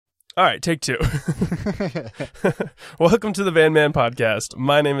All right, take two. Welcome to the Van Man Podcast.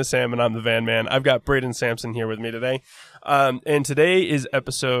 My name is Sam, and I'm the Van Man. I've got Brayden Sampson here with me today. And today is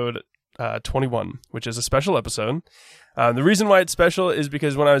episode 21, which is a special episode. The reason why it's special is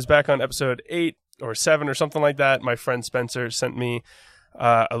because when I was back on episode 8 or 7 or something like that, my friend Spencer sent me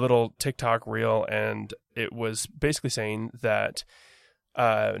a little TikTok reel, and it was basically saying that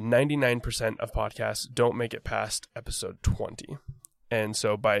 99% of podcasts don't make it past episode 20. And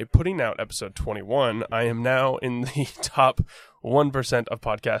so by putting out episode 21, I am now in the top 1% of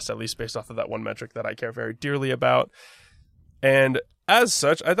podcasts, at least based off of that one metric that I care very dearly about. And as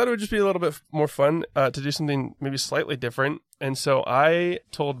such, I thought it would just be a little bit more fun to do something maybe slightly different. And so I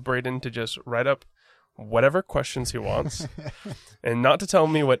told Brayden to just write up whatever questions he wants and not to tell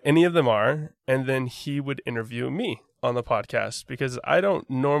me what any of them are. And then he would interview me on the podcast, because I don't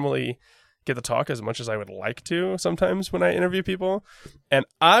normally get to talk as much as I would like to sometimes when I interview people, and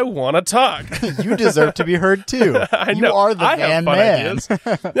I want to talk. You deserve to be heard too. I know. You are the Van Man.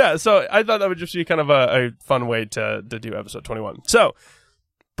 Yeah, so I thought that would just be kind of a fun way to do episode 21. So,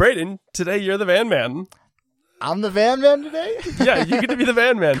 Brayden, today you're the Van Man. I'm the Van Man today? Yeah, you get to be the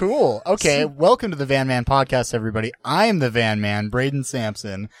Van Man. Cool. Okay, welcome to the Van Man Podcast, everybody. I'm the Van Man, Brayden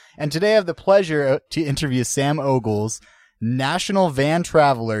Sampson, and today I have the pleasure to interview Sam Ogles, national van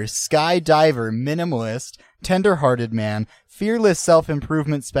traveler, skydiver, minimalist, tender-hearted man, fearless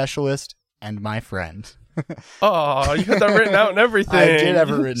self-improvement specialist, and my friend. Oh, you had that written out and everything. I did have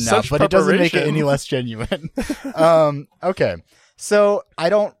it written out, but it doesn't make it any less genuine. Okay, so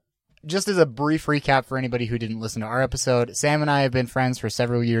just as a brief recap for anybody who didn't listen to our episode, Sam and I have been friends for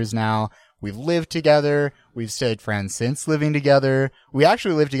several years now. We've lived together. We've stayed friends since living together. We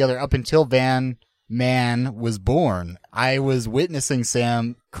actually lived together up until Van Man was born. I was witnessing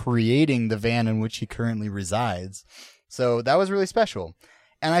Sam creating the van in which he currently resides. So that was really special.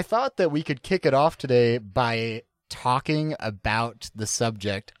 And I thought that we could kick it off today by talking about the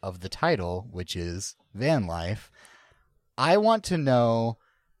subject of the title, which is van life. I want to know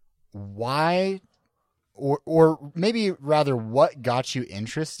why, or maybe rather what got you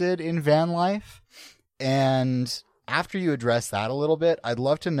interested in van life. And after you address that a little bit, I'd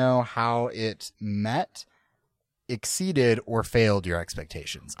love to know how it met, exceeded, or failed your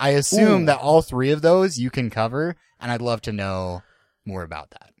expectations. I assume that all three of those you can cover, and I'd love to know more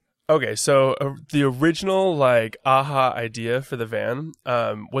about that. Okay, so the original aha idea for the van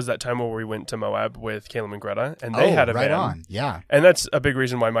was that time where we went to Moab with Caleb and Greta, and they had a right van. On, yeah. And that's a big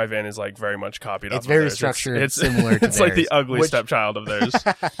reason why my van is very much copied. It's very structured. It's similar to it's theirs, like the ugly stepchild of theirs.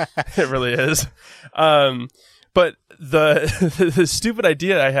 It really is. But the stupid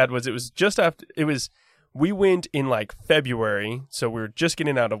idea I had was we went in February, so we were just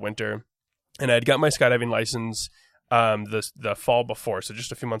getting out of winter, and I had got my skydiving license the fall before, so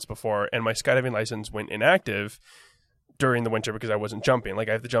just a few months before, and my skydiving license went inactive during the winter because I wasn't jumping.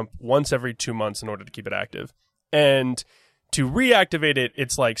 I have to jump once every 2 months in order to keep it active. And to reactivate it,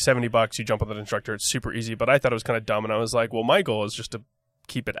 it's $70. You jump with an instructor. It's super easy, but I thought it was kind of dumb, and I was like, well, my goal is just to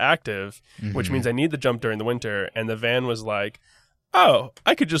keep it active, which means I need the jump during the winter. And the van was like, oh,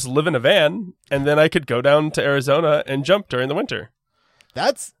 I could just live in a van, and then I could go down to Arizona and jump during the winter.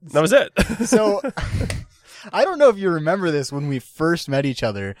 That was it. So I don't know if you remember this when we first met each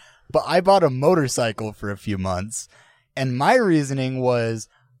other, but I bought a motorcycle for a few months, and my reasoning was,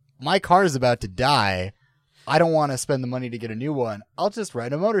 my car is about to die. I don't want to spend the money to get a new one. I'll just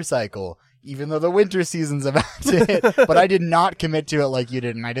ride a motorcycle, even though the winter season's about to hit. But I did not commit to it like you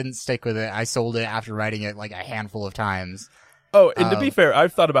did, and I didn't stick with it. I sold it after riding it a handful of times. Oh, and to be fair,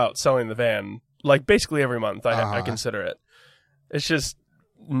 I've thought about selling the van basically every month. I consider it. It's just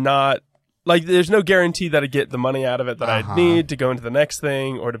not there's no guarantee that I get the money out of it that I need to go into the next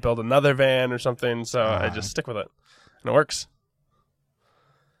thing or to build another van or something. So I just stick with it, and it works.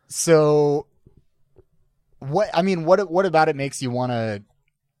 So what about it makes you want to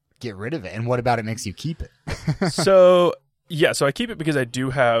get rid of it, and what about it makes you keep it? So I keep it because I do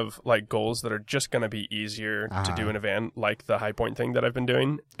have goals that are just going to be easier to do in a van, like the high point thing that I've been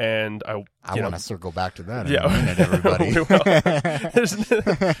doing, and I want to circle back to that in a minute, everybody.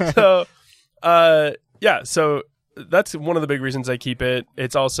 So that's one of the big reasons I keep it.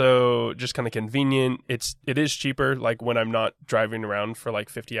 It's also just kind of convenient. It is cheaper, when I'm not driving around for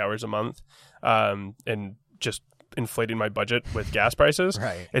 50 hours a month, and just inflating my budget with gas prices.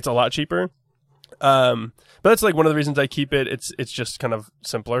 Right. It's a lot cheaper. But that's one of the reasons I keep it. It's just kind of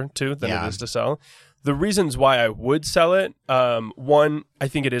simpler too than it is to sell. The reasons why I would sell it, one, I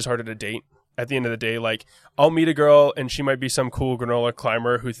think it is harder to date at the end of the day, like, I'll meet a girl and she might be some cool granola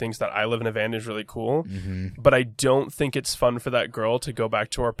climber who thinks that I live in a van is really cool. But I don't think it's fun for that girl to go back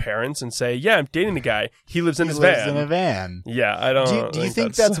to her parents and say, yeah, I'm dating a guy. He lives in his van. He lives in a van. Yeah, I don't. Do you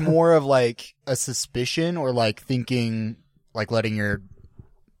think that's more of like a suspicion, or like thinking, like letting your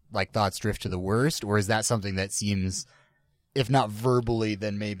like thoughts drift to the worst? Or is that something that seems, if not verbally,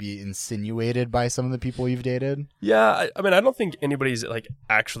 then maybe insinuated by some of the people you've dated? Yeah, I mean, I don't think anybody's like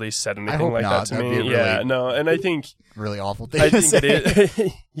actually said anything like that to me. Really, no, and I think really awful thing to say. It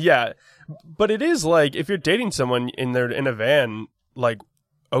is, yeah, but it is like, if you're dating someone in a van, like,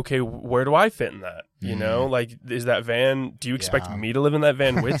 okay, where do I fit in that? You know, like, is that van? Do you expect me to live in that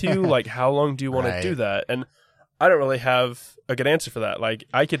van with you? Like, how long do you want to do that? And I don't really have a good answer for that. Like,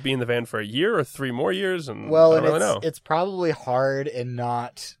 I could be in the van for a year or 3 more years, and I don't really know. It's probably hard and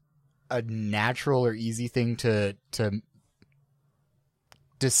not a natural or easy thing to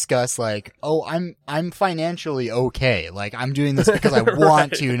discuss. Like, oh, I'm financially okay. Like, I'm doing this because I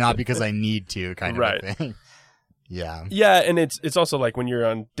want to, not because I need to, kind of a thing. Yeah. Yeah, and it's also like when you're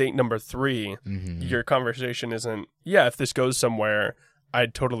on date number 3, your conversation isn't, yeah, if this goes somewhere,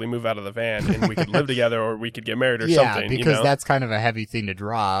 I'd totally move out of the van and we could live together, or we could get married or something. Yeah, because that's kind of a heavy thing to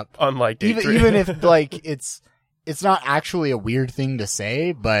drop. Unlike date 3. Even if like it's not actually a weird thing to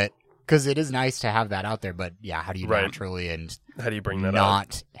say, but because it is nice to have that out there. But yeah, how do you naturally and how do you bring that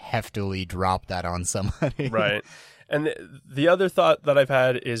not heftily drop that on somebody? Right. And the other thought that I've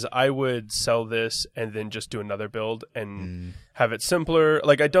had is I would sell this and then just do another build and have it simpler.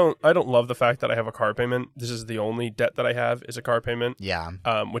 Like, I don't love the fact that I have a car payment. This is the only debt that I have, is a car payment. Yeah.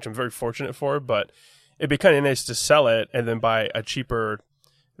 Which I'm very fortunate for, but it'd be kind of nice to sell it and then buy a cheaper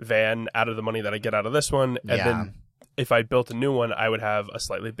van out of the money that I get out of this one. And then if I built a new one, I would have a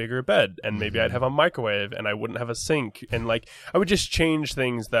slightly bigger bed, and maybe I'd have a microwave, and I wouldn't have a sink, and like, I would just change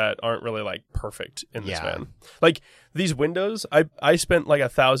things that aren't really like perfect in this van. Like, these windows, I spent like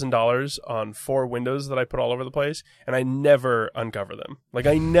 $1,000 on 4 windows that I put all over the place, and I never uncover them. Like,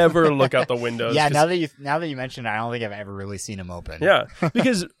 I never look out the windows. Yeah, now that you mentioned it, I don't think I've ever really seen them open. Yeah,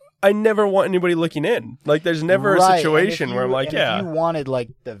 because I never want anybody looking in. Like, there's never a situation where I'm like, if you wanted like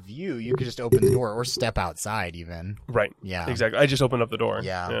the view, you could just open the door or step outside even. Right. Yeah. Exactly. I just opened up the door.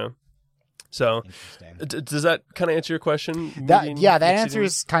 Yeah. So, does that kind of answer your question? That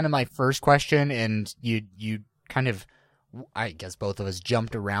answers kind of my first question, and you kind of, I guess both of us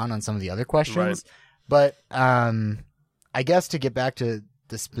jumped around on some of the other questions. Right. But I guess to get back to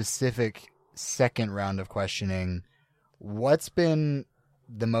the specific second round of questioning, what's been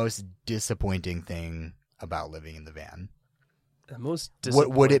the most disappointing thing about living in the van? The most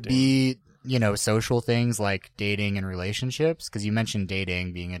disappointing. Would it be, social things like dating and relationships? Because you mentioned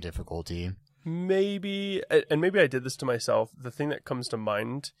dating being a difficulty. Maybe, and maybe I did this to myself. The thing that comes to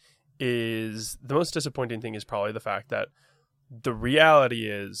mind is the most disappointing thing is probably the fact that the reality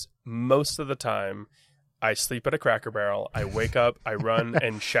is most of the time I sleep at a Cracker Barrel, I wake up, I run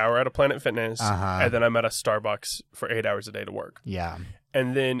and shower at a Planet Fitness, and then I'm at a Starbucks for 8 hours a day to work. Yeah.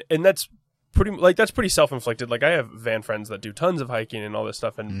 And that's pretty self-inflicted. Like, I have van friends that do tons of hiking and all this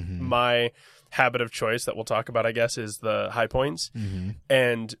stuff, and my habit of choice that we'll talk about, I guess, is the high points.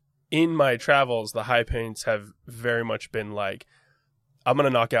 And in my travels, the high points have very much been like, I'm going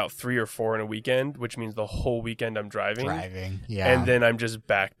to knock out 3 or 4 in a weekend, which means the whole weekend I'm driving. Yeah. And then I'm just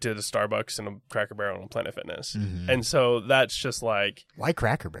back to the Starbucks and a Cracker Barrel and Planet Fitness. And so that's just like... Why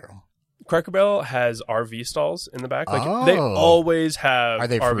Cracker Barrel? Cracker Barrel has RV stalls in the back. Like, they always have Are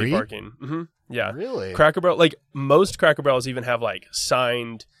they RV free? parking. Yeah. Really? Cracker Barrel, like, most Cracker Barrels even have, like,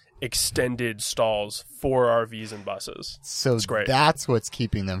 signed extended stalls for RVs and buses. So it's great. That's what's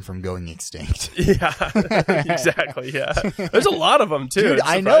keeping them from going extinct. Yeah, exactly. Yeah, there's a lot of them too. Dude,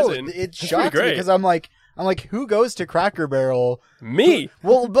 I know. It's shocking because I'm like, who goes to Cracker Barrel? Me.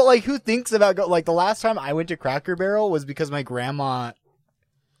 But like, who thinks about like the last time I went to Cracker Barrel was because my grandma,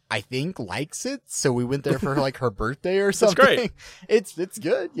 I think, likes it, so we went there for like her birthday or something. It's great. It's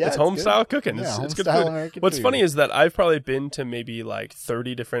good. Yeah, it's home style cooking. Yeah, it's good food. American What's food. funny is that I've probably been to maybe like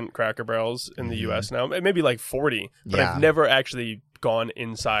 30 different Cracker Barrels in the U.S. now, maybe like 40, but I've never actually gone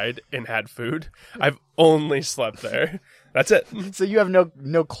inside and had food. I've only slept there. That's it. So you have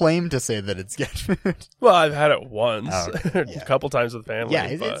no claim to say that it's good food. Well, I've had it once, a couple times with family. Yeah,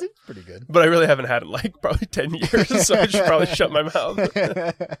 it's pretty good. But I really haven't had it like probably 10 years, so I should probably shut my mouth.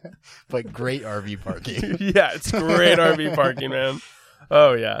 But great RV parking. Yeah, it's great RV parking, man.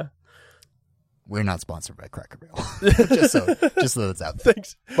 Oh, yeah. We're not sponsored by Cracker Barrel. just so that's out there.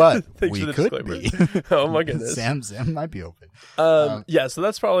 Thanks. But Thanks we for the could disclaimer. be. Oh my goodness. Sam might be open. Yeah, so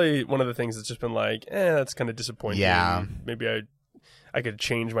that's probably one of the things that's just been like, that's kind of disappointing. Yeah. Maybe I could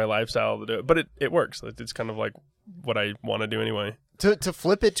change my lifestyle to do it, but it works. It's kind of like what I want to do anyway. To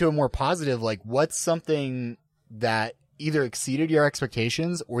flip it to a more positive, like what's something that either exceeded your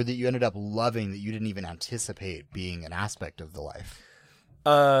expectations or that you ended up loving that you didn't even anticipate being an aspect of the life?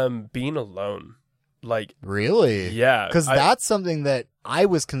 Being alone. Like, really? Yeah. Because that's something that I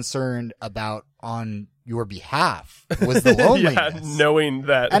was concerned about on your behalf, was the loneliness. Yeah, knowing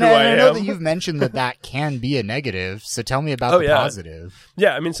that and who I know am. that you've mentioned that can be a negative, so tell me about the positive.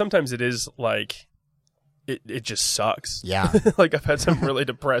 Yeah, I mean, sometimes it is like, it just sucks. Yeah. Like, I've had some really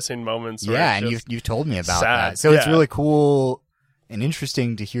depressing moments. Yeah, and you've told me about sad. that. So it's really cool and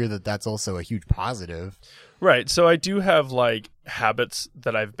interesting to hear that that's also a huge positive. Right. So I do have like habits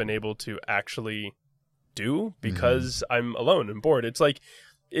that I've been able to actually do because I'm alone and bored. It's like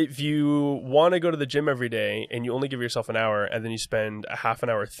if you want to go to the gym every day and you only give yourself an hour and then you spend a half an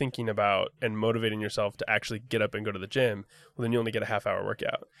hour thinking about and motivating yourself to actually get up and go to the gym, well, then you only get a half hour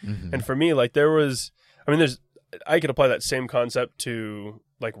workout. And for me, like I could apply that same concept to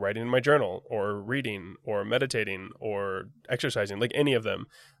like writing in my journal or reading or meditating or exercising, like any of them.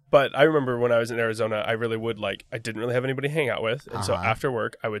 But I remember when I was in Arizona, I really would I didn't really have anybody to hang out with. And so after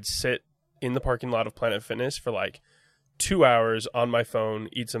work, I would sit in the parking lot of Planet Fitness for like 2 hours on my phone,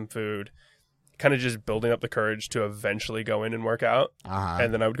 eat some food, kind of just building up the courage to eventually go in and work out.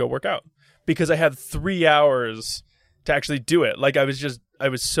 And then I would go work out because I had 3 hours to actually do it. Like I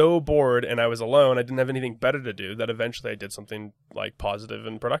was so bored and I was alone. I didn't have anything better to do that eventually I did something like positive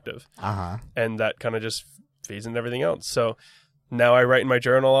and productive. And that kind of just feeds into everything else. So now I write in my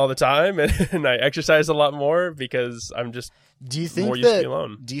journal all the time and I exercise a lot more because I'm just more used to be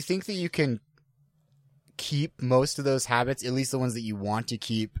alone. Do you think that you can keep most of those habits, at least the ones that you want to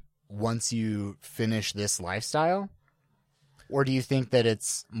keep, once you finish this lifestyle? Or do you think that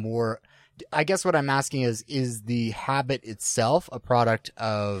it's more... I guess what I'm asking is the habit itself a product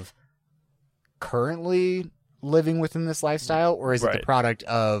of currently living within this lifestyle, or is it the product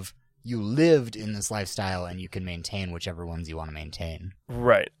of you lived in this lifestyle and you can maintain whichever ones you want to maintain?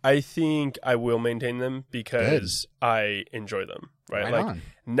 Right. I think I will maintain them because I enjoy them. Right.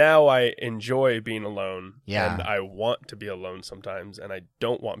 Now I enjoy being alone. Yeah. And I want to be alone sometimes and I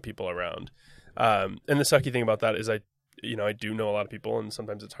don't want people around. And the sucky thing about that is I do know a lot of people and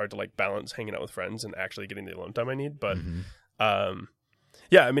sometimes it's hard to like balance hanging out with friends and actually getting the alone time I need. But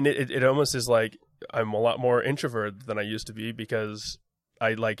yeah, I mean, it almost is like I'm a lot more introverted than I used to be because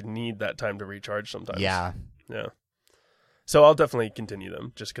I like need that time to recharge sometimes. Yeah. Yeah. So I'll definitely continue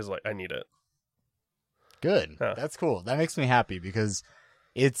them just because like I need it. Good. Yeah. That's cool. That makes me happy because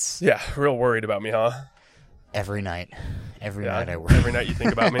it's... Yeah. Real worried about me, huh? Every night. Every night I worry. Every night you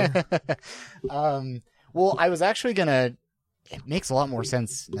think about me. Well, I was actually going to... It makes a lot more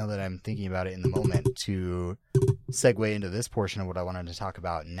sense now that I'm thinking about it in the moment to segue into this portion of what I wanted to talk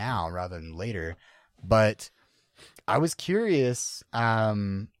about now rather than later. But I was curious.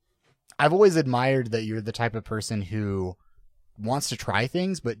 I've always admired that you're the type of person who wants to try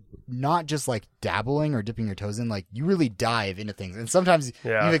things, but not just like dabbling or dipping your toes in. Like you really dive into things. And sometimes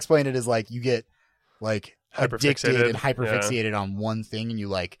you've explained it as like you get like addicted and hyperfixated on one thing and you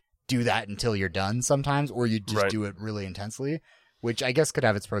like do that until you're done sometimes, or you just do it really intensely, which I guess could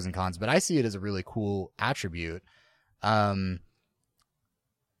have its pros and cons, but I see it as a really cool attribute.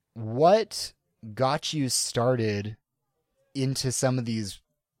 What got you started into some of these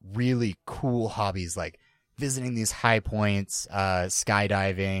really cool hobbies, like visiting these high points,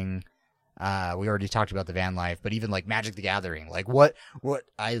 skydiving? We already talked about the van life, but even like Magic the Gathering, like what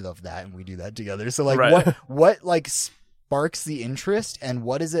I love that. And we do that together. So like what like sparks the interest, and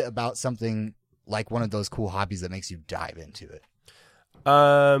what is it about something like one of those cool hobbies that makes you dive into it?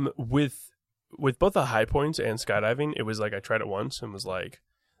 With both the high points and skydiving, it was like I tried it once and was like,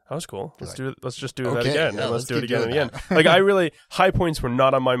 that was cool. Let's just do that again. And let's do it again and again. Like high points were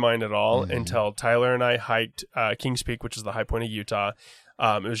not on my mind at all until Tyler and I hiked Kings Peak, which is the high point of Utah.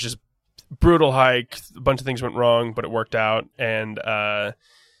 It was just brutal hike. A bunch of things went wrong, but it worked out. And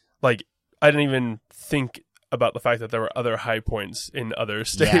like I didn't even think about the fact that there were other high points in other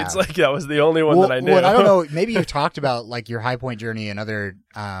states. Yeah. Like that was the only one that I knew. Well, I don't know. Maybe you've talked about like your high point journey and other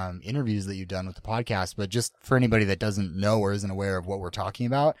interviews that you've done with the podcast, but just for anybody that doesn't know or isn't aware of what we're talking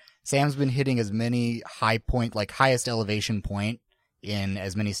about, Sam's been hitting as many high point, like highest elevation point in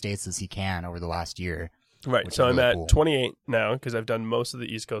as many states as he can over the last year. Right. So I'm really at 28 now because I've done most of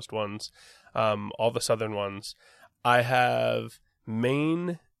the East Coast ones, all the southern ones. I have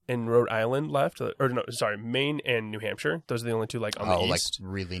Maine and Rhode Island left, or no, sorry, Maine and New Hampshire. Those are the only two like on the east. Like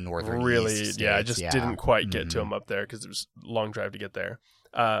really northern. East I just didn't quite get to them up there because it was a long drive to get there.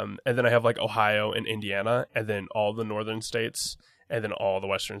 And then I have like Ohio and Indiana, and then all the northern states and then all the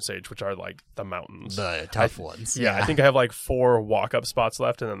western states, which are like the mountains, the tough ones. Yeah, I think I have like 4 walk-up spots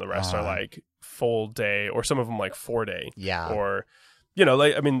left, and then the rest are like full day, or some of them like 4-day. Yeah. Or, you know,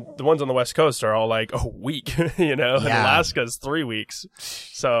 like, I mean, the ones on the West Coast are all like a week, you know, and Alaska's 3 weeks.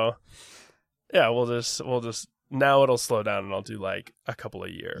 So yeah, we'll just now it'll slow down, and I'll do like a couple a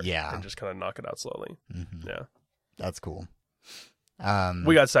year. Yeah. And just kind of knock it out slowly. Mm-hmm. Yeah. That's cool.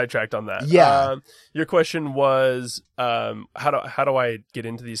 We got sidetracked on that. Yeah. Your question was, how do I get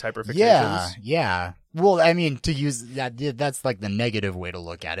into these hyperfixations? Yeah. Well, I mean, to use that's like the negative way to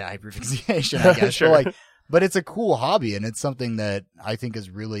look at it, hyperfixation, I guess. Sure. But it's a cool hobby, and it's something that I think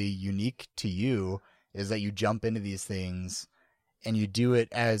is really unique to you, is that you jump into these things and you do it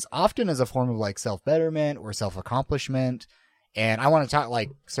as often as a form of like self-betterment or self-accomplishment. And I want to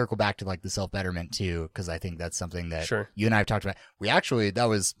circle back to like the self-betterment too, because I think that's something that you and I have talked about. That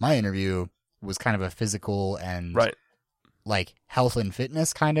was my interview, was kind of a physical and like health and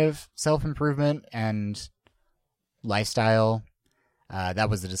fitness kind of self-improvement and lifestyle. That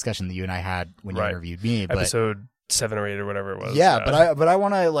was the discussion that you and I had when you interviewed me. But, episode 7 or 8 or whatever it was. Yeah, but I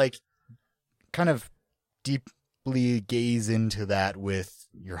want to like kind of deeply gaze into that with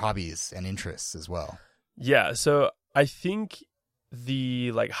your hobbies and interests as well. Yeah, so I think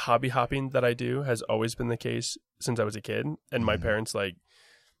the like hobby hopping that I do has always been the case since I was a kid, and my parents like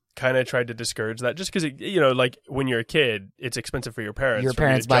kind of tried to discourage that, just because, you know, like when you're a kid, it's expensive for your parents. Your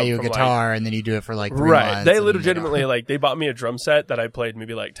parents buy you a guitar, and then you do it for like 3 months. They legitimately like they bought me a drum set that I played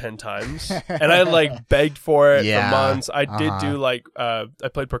maybe like 10 times, and I like begged for it for months. I did do like I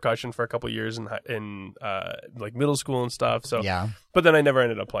played percussion for a couple years in like middle school and stuff. So but then I never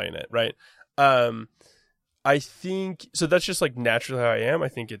ended up playing it. Right. I think so. That's just like naturally how I am. I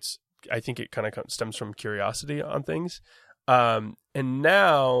think it kind of stems from curiosity on things. And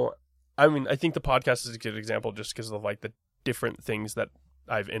now, I mean, I think the podcast is a good example just because of like the different things that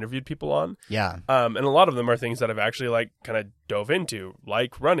I've interviewed people on. Yeah. And a lot of them are things that I've actually like kind of dove into,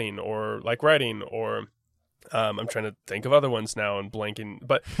 like running or like writing, or I'm trying to think of other ones now and blanking,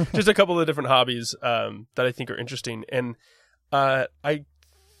 but just a couple of different hobbies that I think are interesting. And I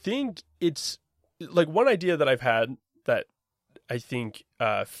think it's like one idea that I've had that I think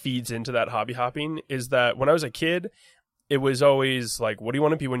feeds into that hobby hopping is that when I was a kid, it was always like, what do you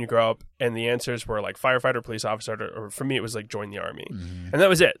want to be when you grow up? And the answers were like firefighter, police officer, or for me, it was like join the army. And that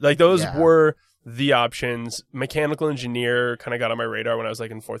was it. Like those were the options. Mechanical engineer kind of got on my radar when I was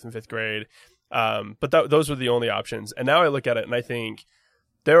like in 4th and 5th grade. But those were the only options. And now I look at it and I think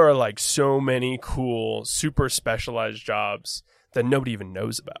there are like so many cool, super specialized jobs that nobody even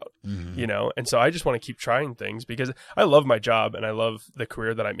knows about, you know? And so I just want to keep trying things because I love my job and I love the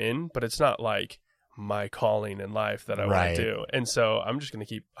career that I'm in, but it's not like my calling in life that I want to do. And so I'm just going to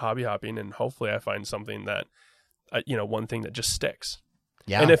keep hobby hopping, and hopefully I find something that, you know, one thing that just sticks.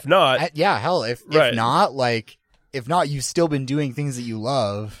 Yeah. And if not, if not, you've still been doing things that you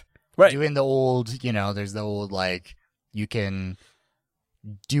love, doing the old, you know, there's the old, like, you can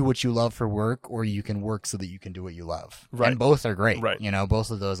do what you love for work, or you can work so that you can do what you love. And both are great. You know,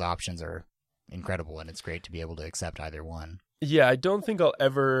 both of those options are incredible, and it's great to be able to accept either one. Yeah. I don't think I'll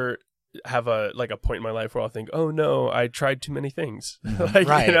ever have a point in my life where I'll think, oh no, I tried too many things. You know,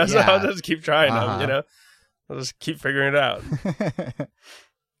 so I'll just keep trying them, you know, I'll just keep figuring it out.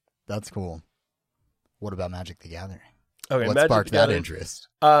 That's cool. What about Magic the Gathering? Okay, what sparked that interest?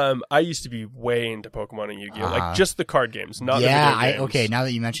 I used to be way into Pokemon and Yu-Gi-Oh, like just the card games, not the video games. Okay, now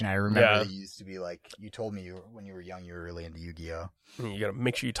that you mention it, I remember that you used to be like, you told me when you were young you were really into Yu-Gi-Oh. You gotta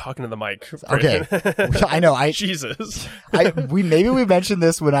make sure you're talking to the mic. Brayden. Okay, I know. Jesus. We mentioned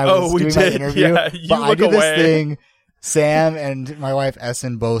this when I was doing my interview. Yeah, but I do this thing. Sam and my wife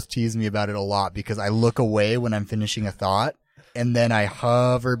Essen both tease me about it a lot because I look away when I'm finishing a thought, and then I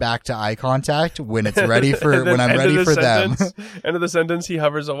hover back to eye contact when it's ready for when I'm ready for them. End of the sentence, he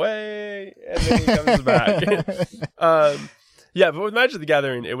hovers away and then he comes back. Yeah, but with Magic the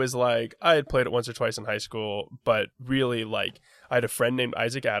Gathering, it was like I had played it once or twice in high school, but really like I had a friend named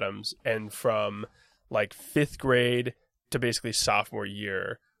Isaac Adams, and from like 5th grade to basically sophomore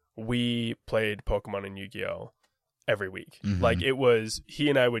year, we played Pokemon and Yu-Gi-Oh every week. Like it was, he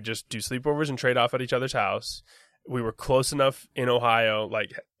and I would just do sleepovers and trade off at each other's house. We were close enough in Ohio,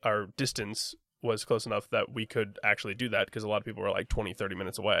 like our distance was close enough that we could actually do that because a lot of people were like 20, 30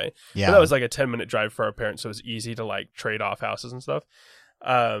 minutes away. Yeah. But that was like a 10-minute drive for our parents, so it was easy to like trade off houses and stuff.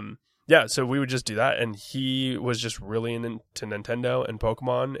 Yeah, so we would just do that, and he was just really into Nintendo and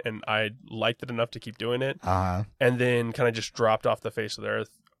Pokemon, and I liked it enough to keep doing it. And then kind of just dropped off the face of the earth,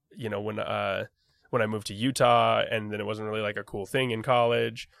 you know, when I moved to Utah, and then it wasn't really like a cool thing in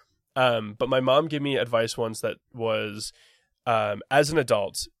college. But my mom gave me advice once that was, as an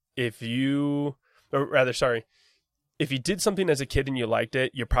adult, if you did something as a kid and you liked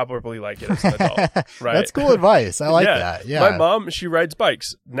it, you probably like it as an adult, right? That's cool advice. I like that. Yeah. My mom, she rides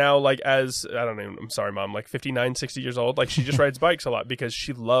bikes now, like as, I don't know, I'm sorry, Mom, like 59, 60 years old. Like she just rides bikes a lot because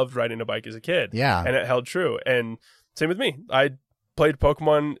she loved riding a bike as a kid. Yeah. And it held true. And same with me. I played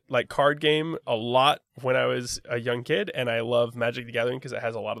Pokemon like card game a lot when I was a young kid. And I love Magic the Gathering because it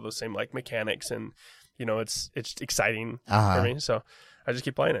has a lot of those same like mechanics and, you know, it's exciting for me. So I just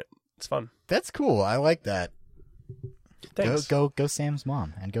keep playing it. It's fun. That's cool. I like that. Thanks. Go Sam's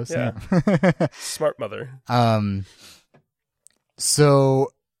mom and go Sam. Smart mother.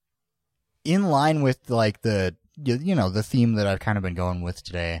 So in line with like the the theme that I've kind of been going with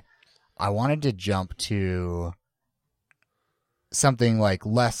today, I wanted to jump to something like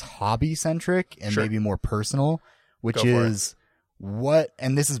less hobby centric and maybe more personal, which is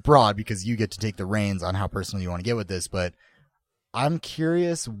and this is broad because you get to take the reins on how personal you want to get with this, but I'm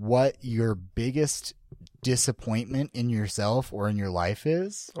curious what your biggest disappointment in yourself or in your life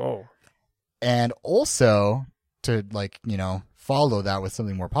is. Oh. And also to follow that with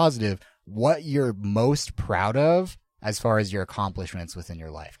something more positive, what you're most proud of as far as your accomplishments within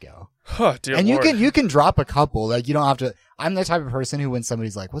your life go. Dear and Lord. you can drop a couple. Like you don't have to. I'm the type of person who when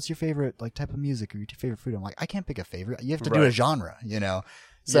somebody's like, "What's your favorite type of music or your favorite food?" I'm like, I can't pick a favorite. You have to do a genre,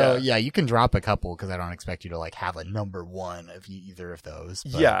 So yeah, you can drop a couple because I don't expect you to have a number one of either of those.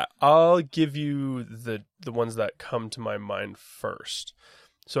 But. Yeah, I'll give you the ones that come to my mind first.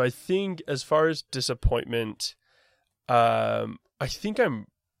 So I think as far as disappointment, I think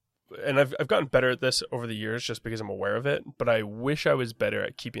I've gotten better at this over the years just because I'm aware of it, but I wish I was better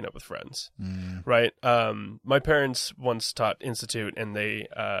at keeping up with friends. Right? My parents once taught Institute, and they,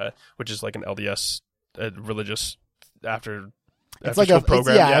 which is like an LDS religious it's like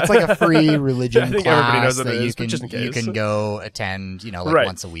program. It's like a free religion I think class everybody knows what that it is, but just in case. you can go attend, right.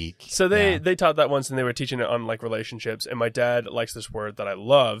 once a week. So they taught that once, and they were teaching it on like relationships. And my dad likes this word that I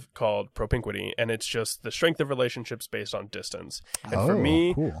love called propinquity, and it's just the strength of relationships based on distance. And for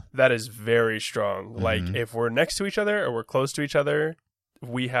me, that is very strong. Mm-hmm. Like if we're next to each other or we're close to each other,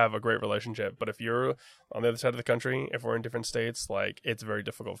 we have a great relationship. But if you're on the other side of the country, if we're in different states, it's very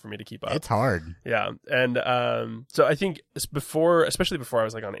difficult for me to keep up. It's hard. Yeah. And so I think especially before I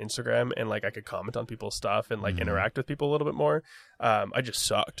was on Instagram and I could comment on people's stuff and interact with people a little bit more, I just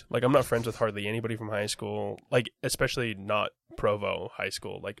sucked. I'm not friends with hardly anybody from high school, especially not Provo high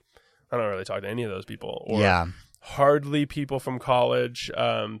school. I don't really talk to any of those people. Or hardly people from college.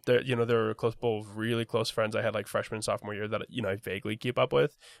 There were a couple of really close friends I had freshman and sophomore year that I vaguely keep up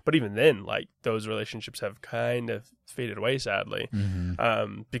with, but even then those relationships have kind of faded away, sadly.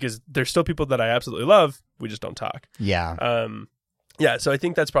 Because there's still people that I absolutely love, we just don't talk. So I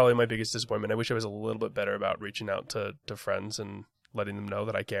think that's probably my biggest disappointment. I wish I was a little bit better about reaching out to friends and letting them know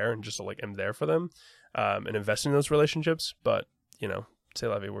that I care and just am there for them, and invest in those relationships. But c'est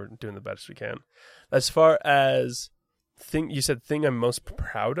la vie, we're doing the best we can. As far as you said thing I'm most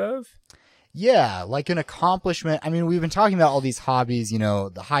proud of? Yeah, an accomplishment. I mean, we've been talking about all these hobbies,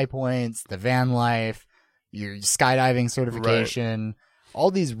 the high points, the van life, your skydiving certification,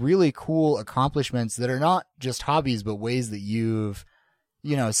 all these really cool accomplishments that are not just hobbies, but ways that you've,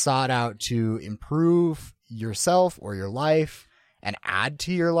 sought out to improve yourself or your life and add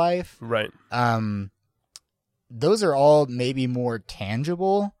to your life. Right. Those are all maybe more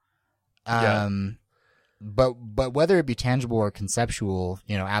tangible. But whether it be tangible or conceptual,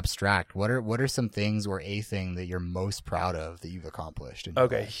 abstract, what are some things or a thing that you're most proud of that you've accomplished?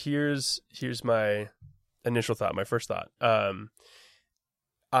 Okay, here's my initial thought, my first thought.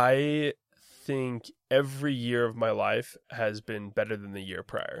 I think every year of my life has been better than the year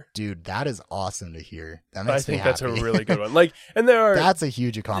prior. Dude, that is awesome to hear. That makes me happy. That's a really good one. And that's a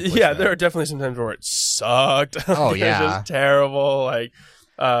huge accomplishment. Yeah, there are definitely some times where it sucked. Oh yeah, it's just terrible.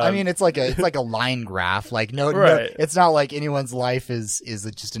 I mean, it's like a line graph. No, it's not like anyone's life is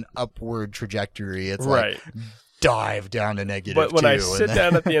just an upward trajectory. It's dive down to negative. But when I sit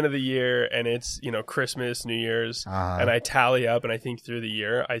down at the end of the year and it's Christmas, New Year's, and I tally up and I think through the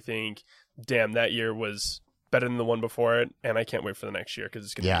year, I think, damn, that year was better than the one before it, and I can't wait for the next year because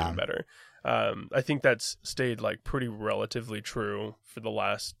it's going to be even better. I think that's stayed pretty relatively true for the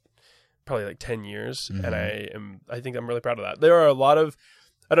last probably 10 years, and I think I'm really proud of that. There are a lot of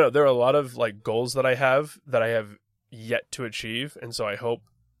goals that I have yet to achieve, and so I hope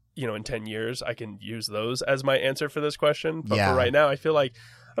in 10 years I can use those as my answer for this question. But for right now, I feel I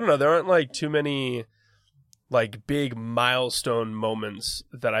don't know, there aren't too many big milestone moments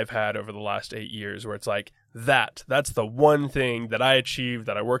that I've had over the last 8 years where it's that's the one thing that I achieved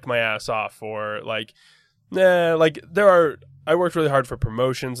that I worked my ass off for. There are I worked really hard for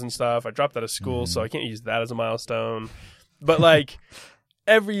promotions and stuff. I dropped out of school, so I can't use that as a milestone. But like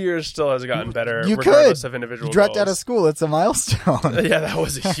every year still has gotten better. You regardless could. of individual You dropped goals. out of school. It's a milestone. Yeah, that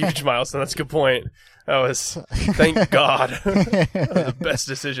was a huge milestone. That's a good point. That was, thank God, that was the best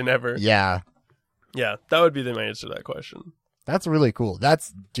decision ever. Yeah. Yeah, that would be my answer to that question. That's really cool.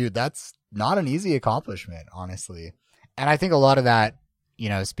 That's not an easy accomplishment, honestly. And I think a lot of that,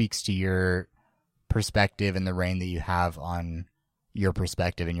 speaks to your perspective and the reign that you have on your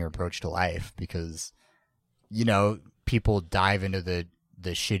perspective and your approach to life, because, people dive into the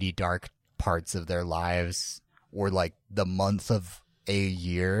shitty, dark parts of their lives or like the month of a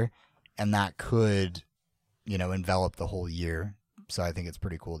year, and that could, envelop the whole year. So I think it's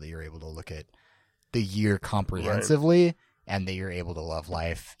pretty cool that you're able to look at the year comprehensively and that you're able to love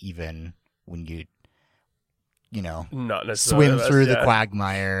life even when you, not necessarily swim through the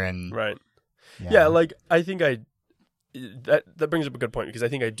quagmire and right. Yeah, like I think that brings up a good point, because I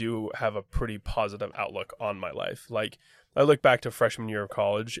think I do have a pretty positive outlook on my life. Like I look back to freshman year of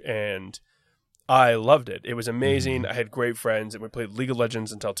college and I loved it. It was amazing. I had great friends and we played League of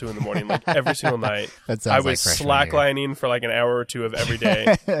Legends until 2 a.m, like every single night. I was slacklining for like an hour or two of every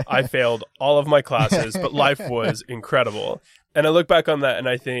day. I failed all of my classes, but life was incredible. And I look back on that and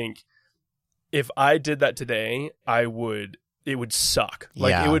I think if I did that today, it would suck.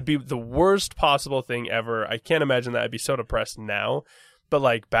 Like it would be the worst possible thing ever. I can't imagine that. I'd be so depressed now. But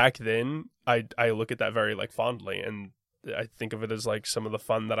like back then, I look at that very like fondly, and I think of it as like some of the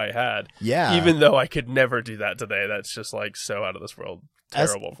fun that I had. Yeah. Even though I could never do that today. That's just like so out of this world.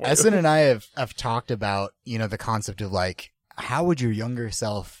 Terrible for you. Essen and I have talked about, the concept of like, how would your younger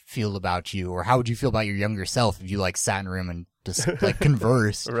self feel about you? Or how would you feel about your younger self if you like sat in a room and just like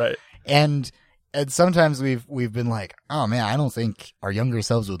converse? Right. And sometimes we've been like, oh man, I don't think our younger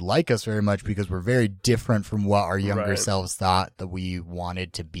selves would like us very much because we're very different from what our younger selves thought that we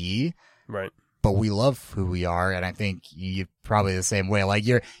wanted to be. Right. But we love who we are, and I think you're probably the same way. Like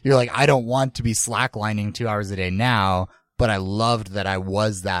you're like, I don't want to be slacklining 2 hours a day now, but I loved that I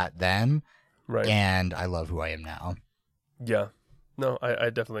was that then. Right. And I love who I am now. Yeah. No,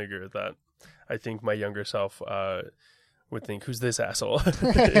 I definitely agree with that. I think my younger self would think, who's this asshole?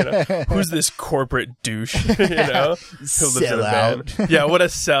 Who's this corporate douche? Who lives in a van? Yeah, what a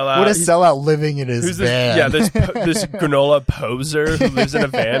sellout! What a sellout living in his van. This granola poser who lives in a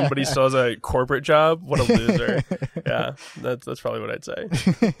van, but he still has a corporate job. What a loser! Yeah, that's probably what I'd say.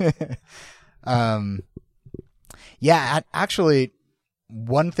 Yeah, actually,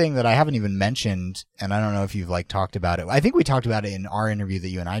 one thing that I haven't even mentioned, and I don't know if you've like talked about it. I think we talked about it in our interview that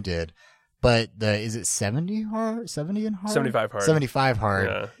you and I did. But is it 70 hard? 70 and hard? 75 hard. 75 hard.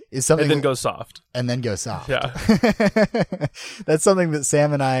 Yeah. Is something and then go soft. And then go soft. Yeah. That's something that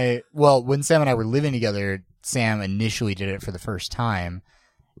Sam and I, when Sam and I were living together, Sam initially did it for the first time.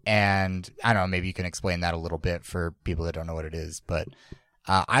 And I don't know, maybe you can explain that a little bit for people that don't know what it is. But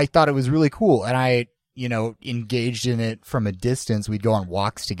I thought it was really cool. And I, engaged in it from a distance. We'd go on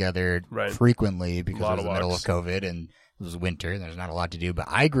walks together frequently because it was the middle of COVID and it was winter and there's not a lot to do, but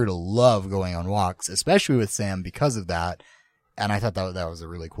I grew to love going on walks, especially with Sam because of that. And I thought that was a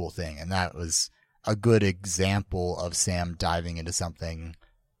really cool thing. And that was a good example of Sam diving into something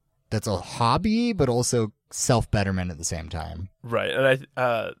that's a hobby, but also self-betterment at the same time. Right.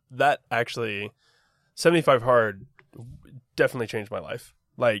 And that actually 75 hard definitely changed my life.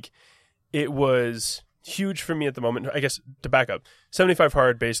 Like it was huge for me at the moment. I guess to back up, 75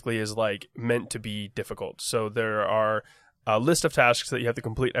 hard basically is like meant to be difficult. So there are a list of tasks that you have to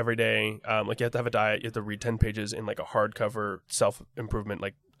complete every day. Like you have to have a diet, you have to read 10 pages in like a hardcover self-improvement,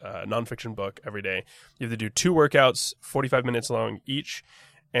 like nonfiction book every day. You have to do 2 workouts, 45 minutes long each,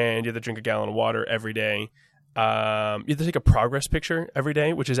 and you have to drink a gallon of water every day. You have to take a progress picture every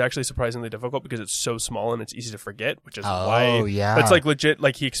day, which is actually surprisingly difficult because it's so small and it's easy to forget, which is why that's like legit.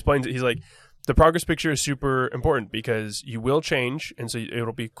 Like he explains it. He's like, the progress picture is super important because you will change, and so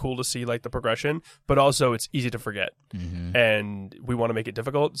it'll be cool to see like the progression, but also it's easy to forget. Mm-hmm. And we want to make it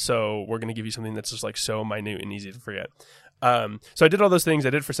difficult, so we're going to give you something that's just like so minute and easy to forget. So I did all those things. I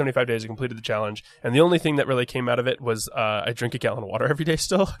did it for 75 days. I completed the challenge, and the only thing that really came out of it was I drink a gallon of water every day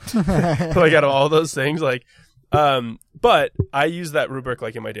still. Like out of all those things, like but I use that rubric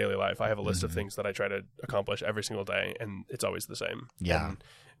like in my daily life. I have a list of things that I try to accomplish every single day, and it's always the same. Yeah. And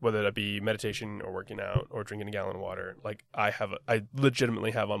whether that be meditation or working out or drinking a gallon of water, like I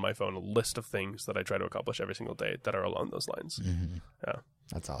legitimately have on my phone a list of things that I try to accomplish every single day that are along those lines. Mm-hmm. Yeah.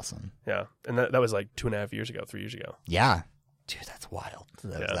 That's awesome. Yeah. And that was like 2.5 years ago, 3 years ago. Yeah. Dude, that's wild.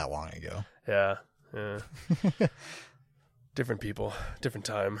 That was that long ago. Yeah. Yeah. Different people, different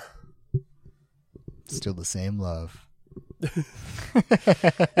time. Still the same love.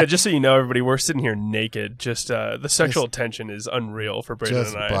 Yeah, just so you know, everybody, we're sitting here naked. Just the sexual tension is unreal for Brayden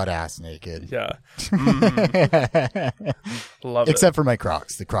and I. Just butt ass naked. Yeah. Love it. Except for my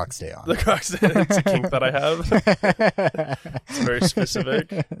Crocs. The Crocs stay on. The Crocs. It's a kink that I have. It's very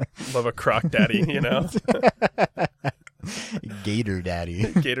specific. Love a Croc daddy, you know? Gator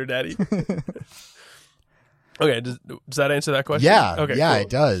daddy. Gator daddy. Okay, does that answer that question? Yeah. Okay, yeah, cool. It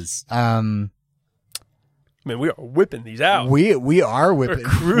does. Man, we are whipping these out. We are whipping. We're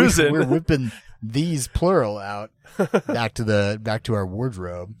cruising. We're whipping these plural out back to our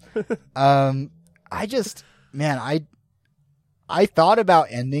wardrobe. I thought about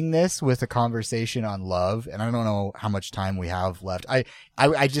ending this with a conversation on love, and I don't know how much time we have left.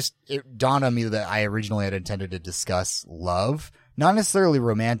 It dawned on me that I originally had intended to discuss love, not necessarily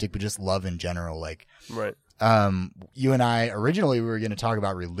romantic, but just love in general. Like, right. You and I originally we were going to talk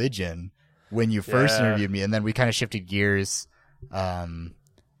about religion when you first interviewed me, and then we kind of shifted gears.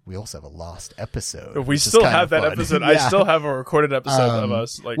 We also have a lost episode. We still have that episode. Yeah. I still have a recorded episode of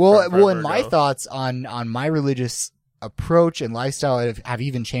us. Like, and my thoughts on my religious approach and lifestyle have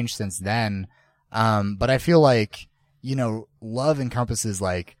even changed since then. But I feel like, love encompasses,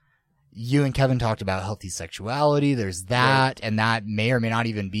 like, you and Kevin talked about healthy sexuality. There's that, and that may or may not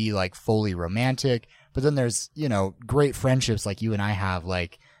even be like fully romantic. But then there's, great friendships like you and I have.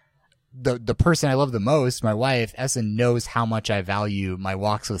 Like, the person I love the most, my wife, Essen, knows how much I value my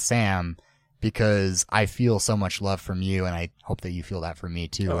walks with Sam because I feel so much love from you, and I hope that you feel that from me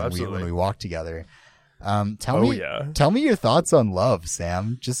too when we walk together. Tell me your thoughts on love,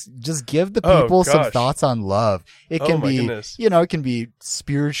 Sam. Just give the people some thoughts on love. It can be, it can be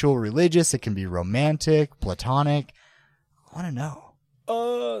spiritual, religious. It can be romantic, platonic. I want to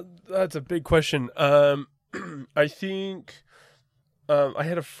know. That's a big question. I think, I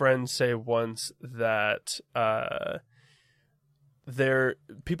had a friend say once that,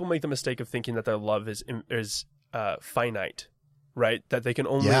 people make the mistake of thinking that their love is finite. Right? That they can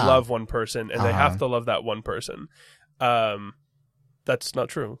only love one person and they have to love that one person. That's not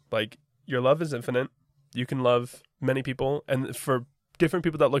true. Like, your love is infinite. You can love many people, and for different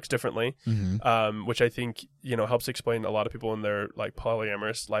people that looks differently, which I think, helps explain a lot of people in their like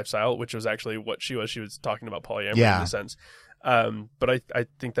polyamorous lifestyle, which was actually what she was. She was talking about polyamory in a sense. But I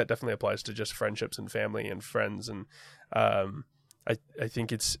think that definitely applies to just friendships and family and friends. And I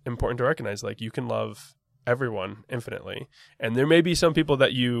think it's important to recognize, like, you can love everyone infinitely, and there may be some people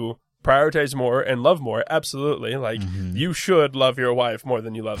that you prioritize more and love more. Absolutely. Like, you should love your wife more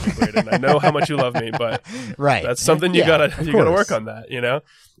than you love me, Brayden. I know how much you love me, but that's something you gotta work on that,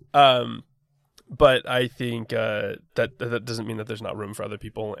 but I think that doesn't mean that there's not room for other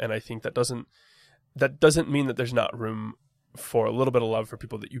people, and I think that doesn't mean that there's not room for a little bit of love for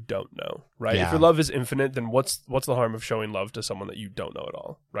people that you don't know, right? If your love is infinite, then what's the harm of showing love to someone that you don't know at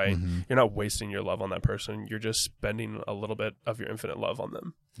all, right? You're not wasting your love on that person. You're just spending a little bit of your infinite love on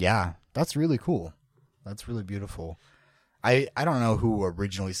them. Yeah, that's really cool. That's really beautiful. I don't know who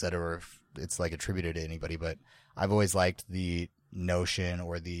originally said it or if it's like attributed to anybody, but I've always liked the notion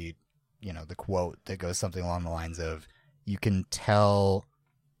or the quote that goes something along the lines of, you can tell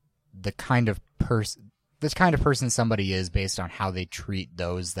the kind of person somebody is based on how they treat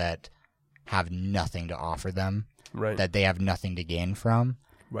those that have nothing to offer them, right? That they have nothing to gain from,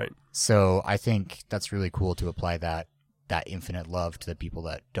 right? So I think that's really cool to apply that infinite love to the people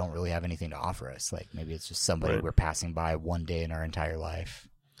that don't really have anything to offer us. Like, maybe it's just somebody we're passing by one day in our entire life.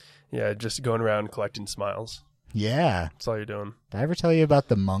 Yeah, just going around collecting smiles. Yeah. That's all you're doing. Did I ever tell you about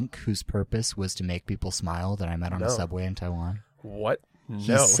the monk whose purpose was to make people smile that I met on a subway in Taiwan? What? No,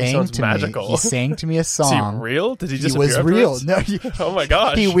 he sounds magical. He sang to me a song. Is he real? Did he disappear? He was real. No, oh my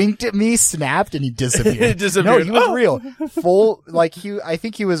gosh. He winked at me, snapped, and he disappeared. No, he was real. I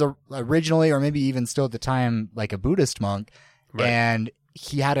think he was originally, or maybe even still at the time, like a Buddhist monk. Right. And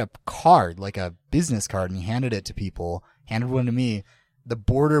he had a card, like a business card, and he handed it to people, handed one to me. The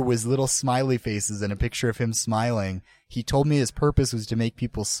border was little smiley faces and a picture of him smiling. He told me his purpose was to make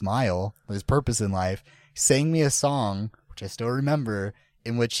people smile, his purpose in life. He sang me a song, which I still remember,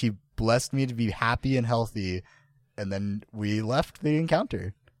 in which he blessed me to be happy and healthy, and then we left the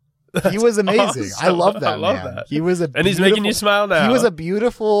encounter. He was amazing. Awesome. I love that man. That. He was and he's making you smile now. He was a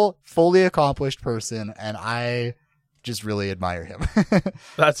beautiful, fully accomplished person, and I just really admire him.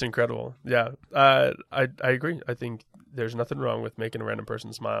 That's incredible. Yeah, I agree. I think there's nothing wrong with making a random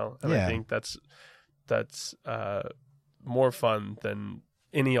person smile, and I think that's more fun than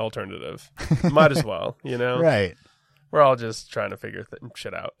any alternative. Might as well, Right. We're all just trying to figure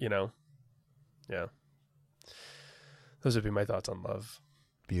shit out, Yeah. Those would be my thoughts on love.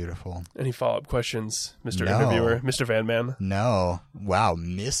 Beautiful. Any follow-up questions, Mr. No. Interviewer, Mr. Van Man? No. Wow,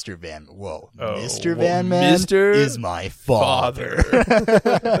 Mr. Van. Whoa, Oh, Mr. Van Man Mr. is my father.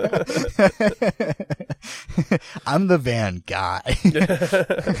 I'm the Van guy.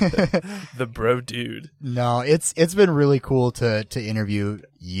 The bro dude. No, it's been really cool to interview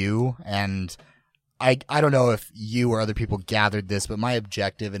you, and I don't know if you or other people gathered this, but my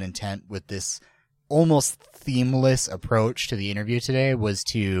objective and intent with this almost themeless approach to the interview today was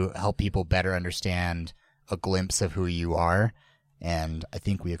to help people better understand a glimpse of who you are, and I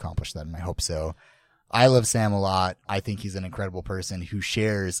think we accomplished that, and I hope so. I love Sam a lot. I think he's an incredible person who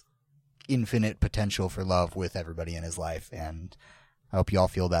shares infinite potential for love with everybody in his life, and I hope you all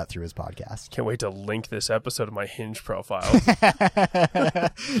feel that through his podcast. Can't wait to link this episode to my Hinge profile.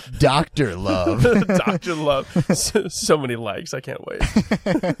 Dr. Love. Dr. Love. So many likes. I can't wait.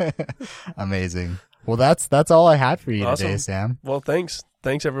 Amazing. Well, that's all I had for you Awesome. today, Sam. Well, thanks.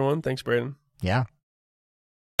 Thanks, everyone. Thanks, Brayden. Yeah.